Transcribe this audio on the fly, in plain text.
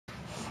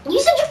You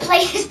said you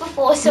played this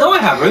before, so... No, I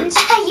haven't. You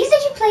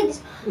said you played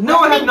this... No,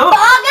 I have not.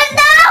 Burgers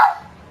now?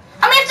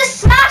 And we have to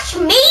smash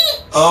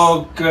meat?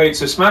 Oh, great.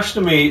 So smash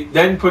the meat,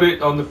 then put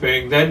it on the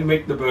thing, then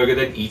make the burger,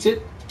 then eat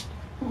it?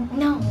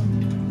 No.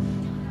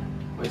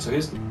 Wait, so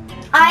here's the...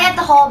 I have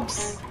the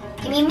hobs.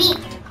 Give me meat.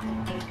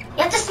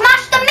 You have to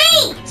smash the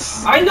meat!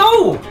 I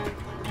know!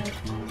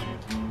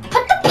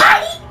 Put the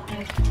patty...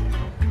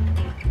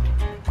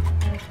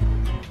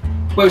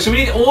 Wait, so we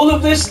need all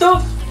of this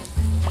stuff?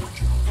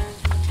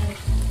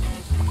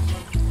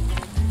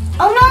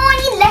 Oh no, I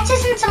need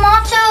lettuce and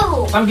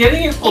tomato! I'm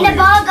getting it for In you. a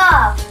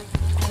burger!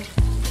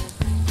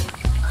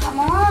 Come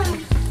on.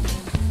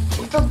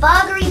 Little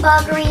burgery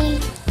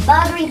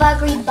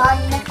bun.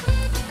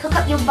 Cook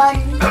up your bun.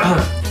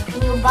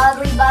 In your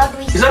burgery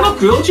Is that not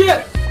grilled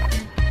yet?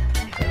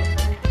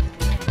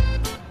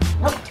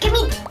 Nope, give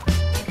me...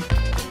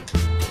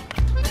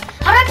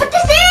 How do I put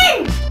this in?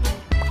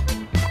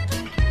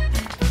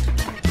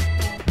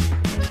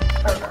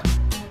 Burger.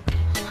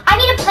 I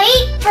need a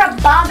plate for a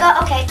burger.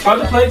 Okay. Try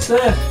the plates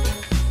there.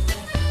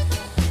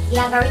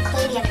 Yeah, very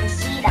clearly I can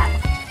see that.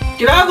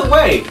 Get out of the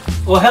way,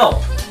 or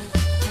help.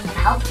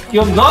 Help.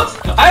 You're not?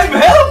 I'm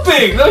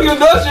helping! No, you're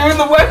not, you're in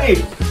the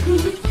way!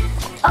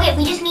 Okay,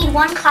 we just need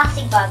one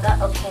classic burger,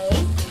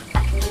 okay?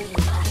 I can give you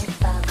a classic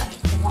burger if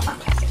you want a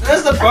classic burger.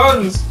 There's the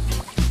buns!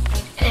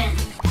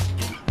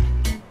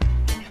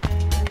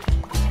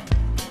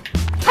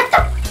 Put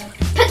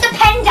the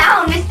pen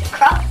down, Mr.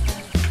 Croc.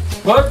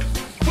 What?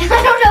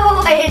 I don't know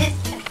what it is.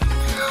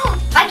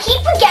 I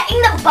keep forgetting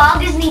that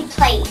burgers need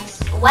plates.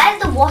 Where's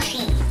the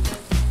washi?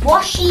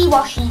 Washi.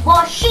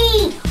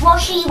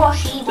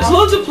 There's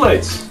loads of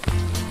plates.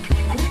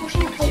 I'm just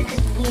washing the plate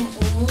because we need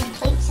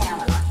plates in our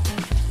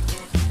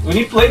life. We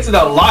need plates in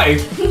our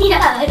life.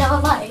 Yeah, in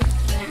our life.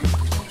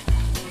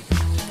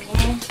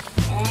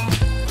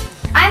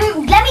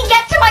 Let me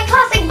get to my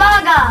classic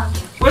burger.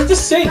 Where's the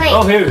sink? Plate.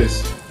 Oh, here it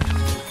is.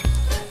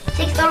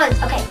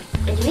 $6. Okay.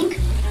 What do you think?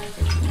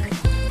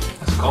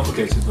 That's a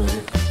complicated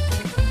burger.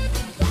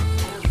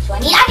 So I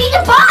need a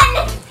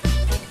bun!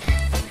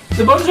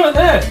 The bun's right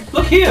there.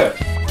 Look here.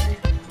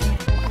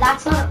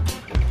 That's not...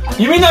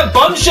 You mean that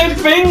bun-shaped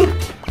thing?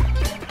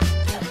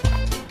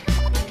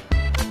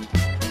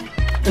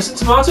 There's some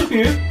tomato for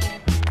you.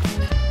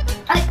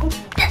 I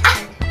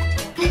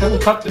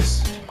Haven't cut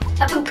this.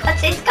 haven't cut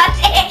it.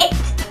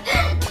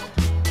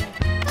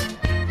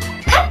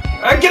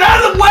 Get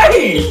out of the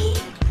way!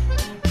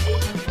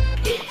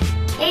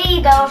 Here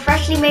you go, a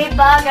freshly made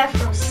burger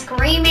from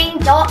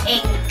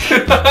Screaming.Inc.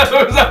 Is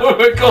that what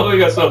we're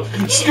calling ourselves?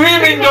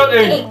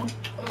 Screaming.Inc.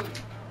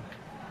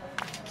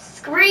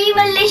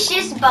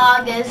 Screamalicious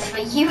burgers for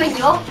you and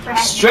your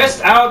friends.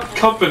 Stressed out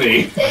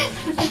company.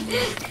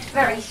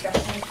 Very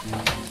stressful.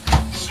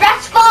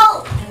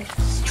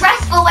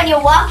 Stressful when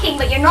you're walking,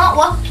 but you're not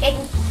walking.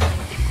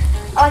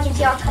 Oh, I can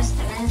see our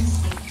customers.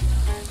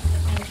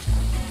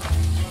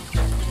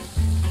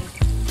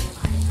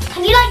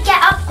 Can you like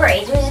get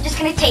upgrades, or is it just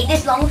gonna take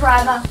this long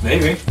forever?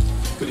 Maybe.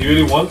 But you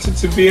really want it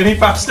to be any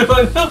faster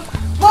by now?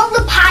 Well,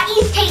 the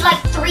patties take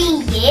like 3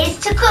 years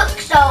to cook,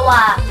 so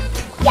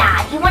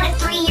yeah, if you want a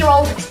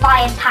 3-year-old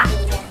expired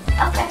patty, then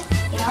okay,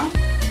 you know.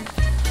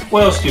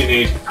 What else do you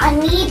need? I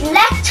need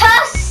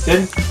lettuce.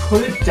 Then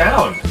put it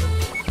down.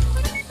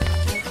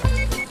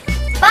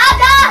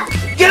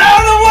 Burger. Get out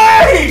of the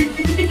way!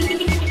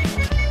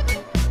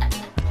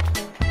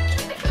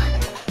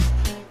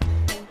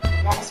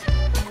 Lettuce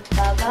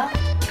burger.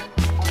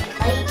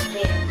 Plate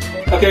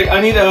with Okay,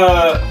 I need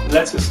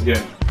lettuce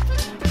again.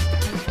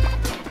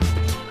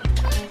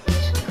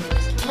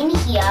 in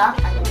here,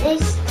 and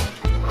this,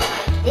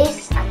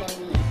 and then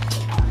we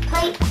take on the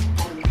plate,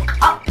 and we pick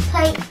up the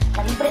plate,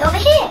 then we put it over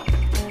here.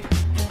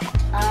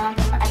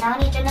 And now I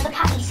need another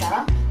patty,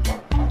 sir.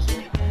 Thank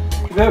you.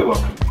 You're very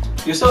welcome.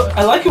 You're so.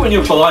 I like it when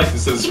you're polite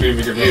instead of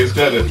screaming at me. It's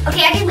better.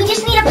 Okay, we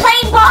just need a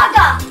plain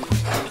burger.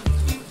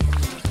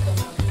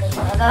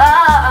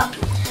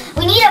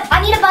 I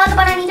need a burger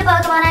bun. I need a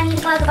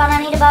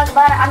burger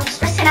bun. I'm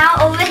stressing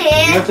out over You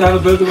here. have to have a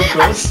burger bun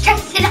I'm first.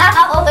 stressing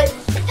out.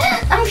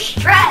 I'm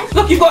stressed.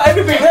 Look, you've got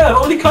everything there. I've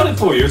already cut it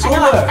for you. It's all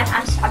there.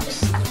 I'm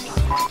just.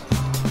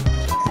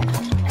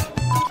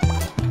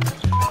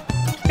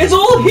 It's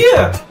all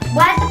here.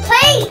 Where's the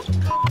plate?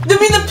 You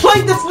mean the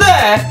plate that's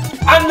there?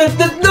 And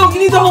no, you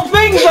need the whole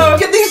thing, though.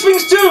 Get these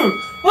things too.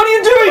 What are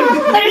you doing?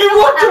 You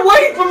walked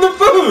away from the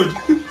food.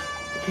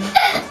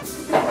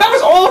 That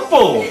was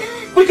awful.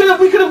 We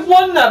could have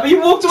won that, but you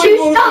walked away.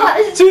 2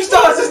 stars. 2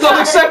 stars is not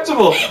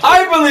acceptable.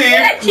 I believe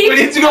we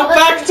need to go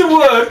back to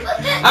work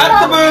at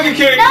the Burger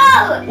King,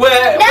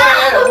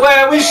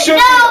 where we should.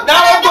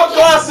 Now I've got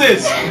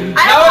glasses.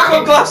 Now I've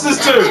got glasses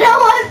too.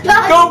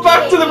 Go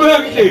back to the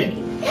Burger King.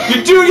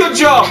 You do your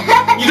job.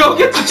 You don't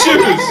get to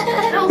choose.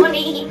 I don't want to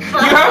eat.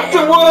 You have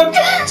to work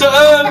to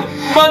earn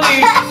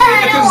money in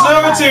a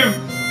conservative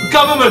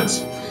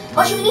government.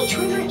 Oh, should we need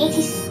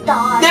 280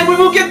 stars? Then we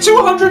will get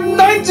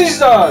 290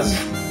 stars.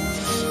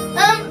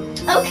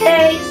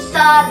 Okay,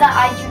 sad that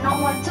I do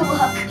not want to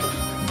work.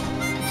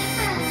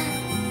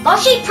 Oh,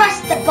 she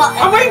pressed the button.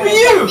 I'm waiting for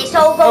you. It's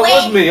over Oh, with.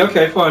 it was me.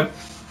 Okay, fine.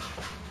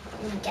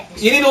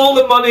 You need all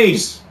the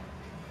monies.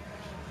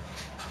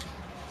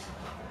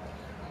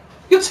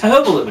 You're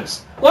terrible at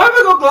this. Why have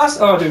I got glass?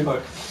 Oh, I do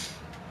know.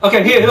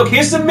 Okay, here, look,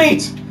 here's some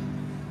meat.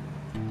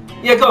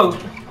 Yeah, go.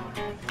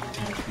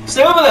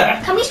 Stay over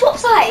there. Can we swap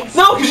sides?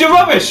 No, because you're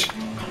rubbish.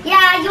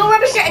 Yeah, you're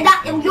rubbish at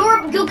that. You're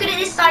good at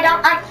this side.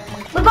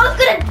 We're both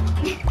good at.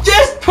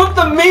 Just put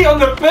the meat on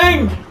the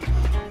thing.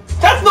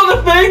 That's not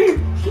a thing.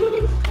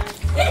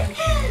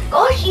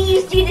 Gosh, you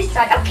used to do this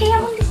side. Okay,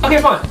 I'm on this side.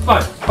 Okay, fine.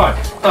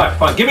 Alright,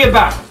 fine. Give me a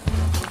bat.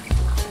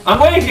 I'm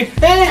waiting.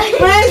 Hey,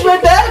 where's my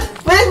bat?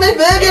 Where's my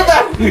burger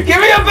bat? Give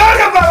me a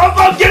burger bat. I'm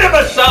not getting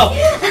myself.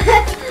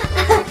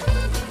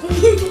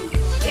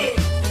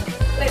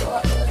 Wait,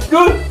 what?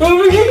 Good.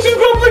 You're too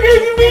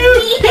complicated, Mia.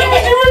 Gosh,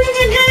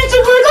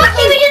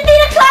 we just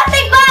need a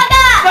classic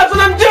burger. That's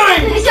what I'm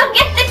doing. So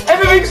get the.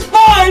 Everything's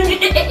fine.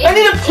 I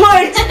need a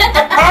plate.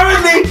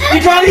 Apparently,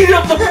 you can't eat it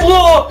off the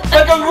floor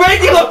like a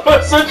regular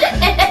person.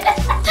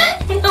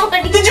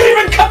 Did you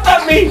even cut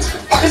that meat?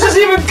 Is this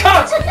even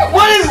cut?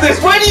 What is this?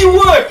 Where do you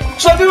work?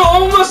 Should I do it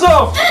all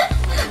myself?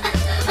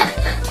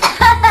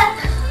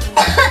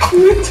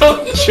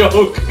 Don't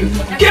joke.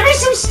 Give me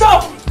some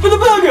stuff for the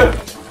burger.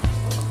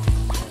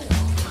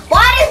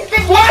 Why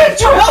aren't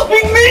you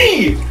helping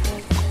me?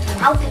 I'm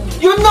helping you.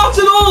 You're not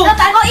at all. Look,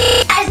 I got you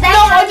lettuce there.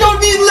 No, I don't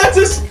need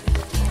lettuce.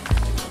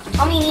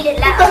 Tommy needed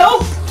What the lettuce. hell?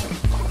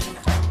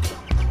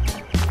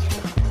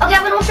 Okay,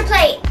 I'm gonna wash your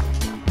plate.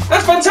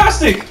 That's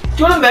fantastic. Do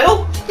you want a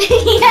medal?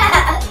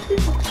 Yeah.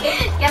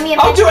 Get me a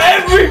I'll do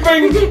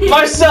everything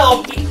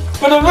myself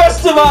for the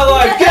rest of my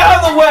life. Get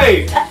out of the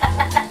way.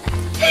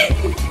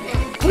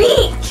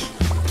 Meat.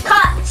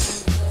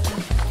 Cuts.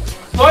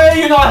 Why are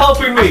you not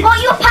helping me? I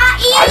got you a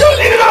patty. I don't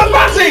need another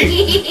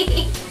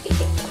patty.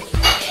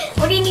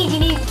 What do you need? You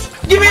need.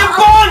 Give me a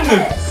bun.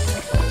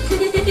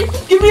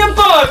 Give me a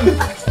bun.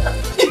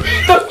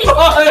 A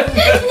bun.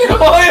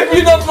 Why have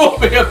you not brought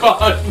me a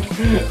bun?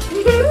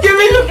 Give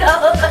me the.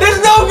 There's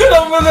no good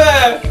over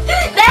there.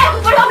 There,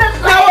 put on the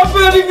plate. Now I'm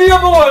burning the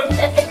other one.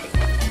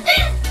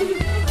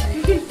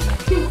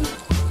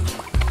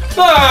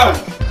 Ah.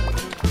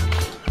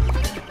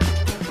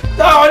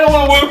 No, I don't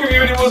want to work with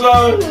you anymore,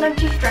 Zara. I'm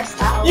too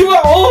stressed out. You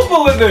are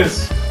awful at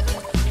this.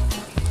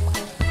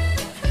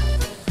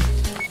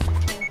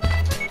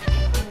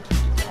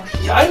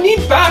 Yeah, I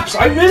need baps.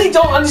 I really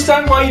don't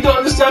understand why you don't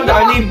understand that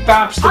I need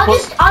baps to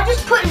put. I'll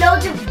just put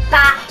loads of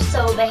baps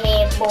over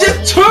here for you.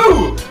 Just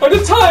 2 at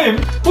a time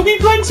will be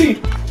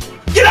plenty.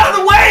 Get out of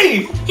the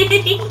way!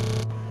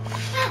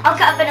 I'll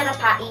cut up another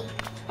patty.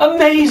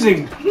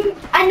 Amazing.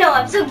 I know,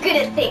 I'm so good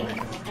at things.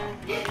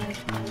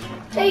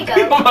 There you go.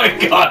 Oh my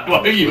god,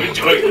 what are you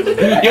enjoying?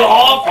 You're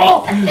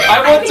awful.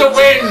 I want to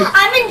win.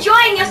 I'm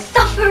enjoying your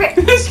suffering.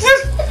 It's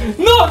just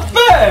not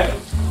fair.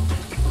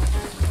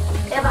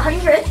 We have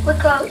 100. We're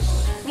close.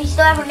 We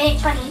still have a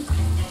minute 20.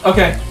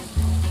 Okay.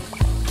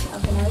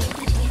 Okay, now we just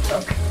need to be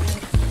cook.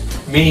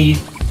 Me.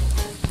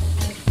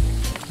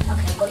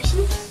 Okay, I've got you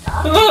some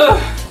stuff. I'm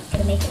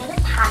gonna make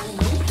another patty.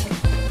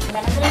 And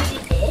then I'm gonna do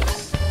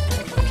this.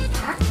 Do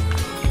that.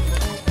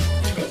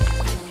 Do this.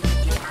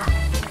 Do that.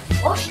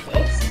 Wash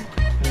this.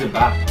 You're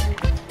back.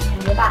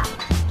 And you're back.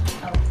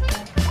 Oh.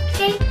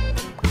 Okay.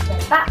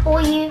 Get it back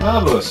for you.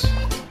 Marvelous.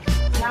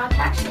 Now I can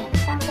actually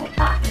understand what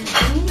that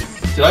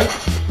means. Did I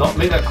not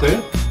make that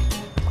clear?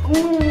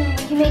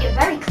 You made it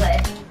very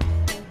clear.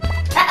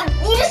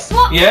 You just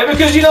swapped. Yeah,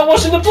 because you're not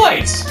washing the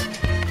plates.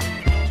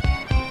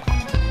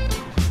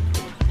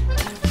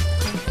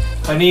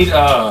 I need,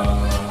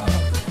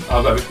 I've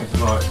got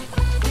everything right.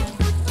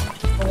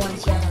 For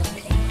once you have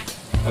everything.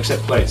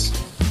 Except plates.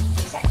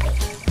 Except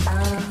this.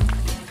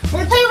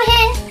 There's a plate over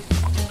here.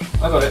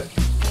 I got it.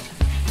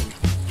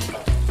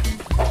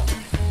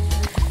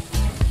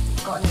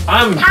 Got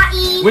another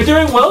patty. We're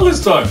doing well this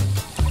time.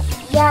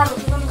 Yeah, but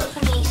we've only got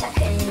 28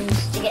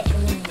 seconds to get to a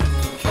minute.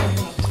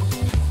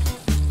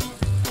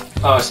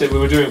 Oh, I said we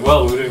were doing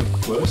well, we were doing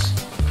worse.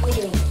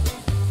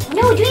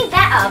 No, we're doing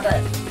better,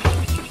 but...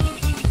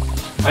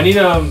 I need,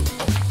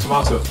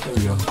 tomato. There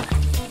we go.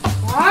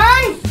 Come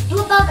on! Do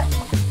a burger.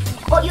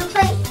 Got your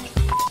plate.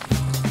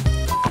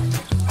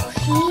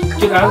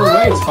 Get out of the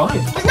way, it's fine.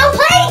 There's no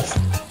plate!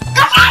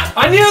 Gotcha!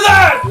 I knew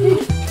that!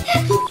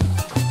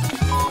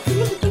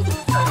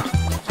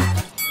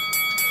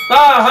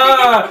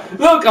 Aha!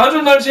 Look,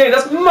 198,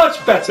 that's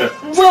much better.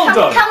 Well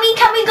done. Can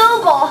we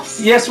go, boss?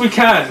 Yes, we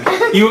can.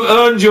 You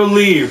earned your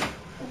leave.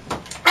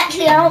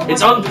 Actually, I don't want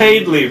It's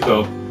unpaid leave,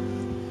 though.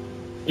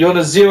 You're on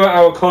a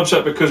 0-hour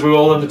contract because we're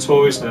all under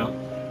tourists now.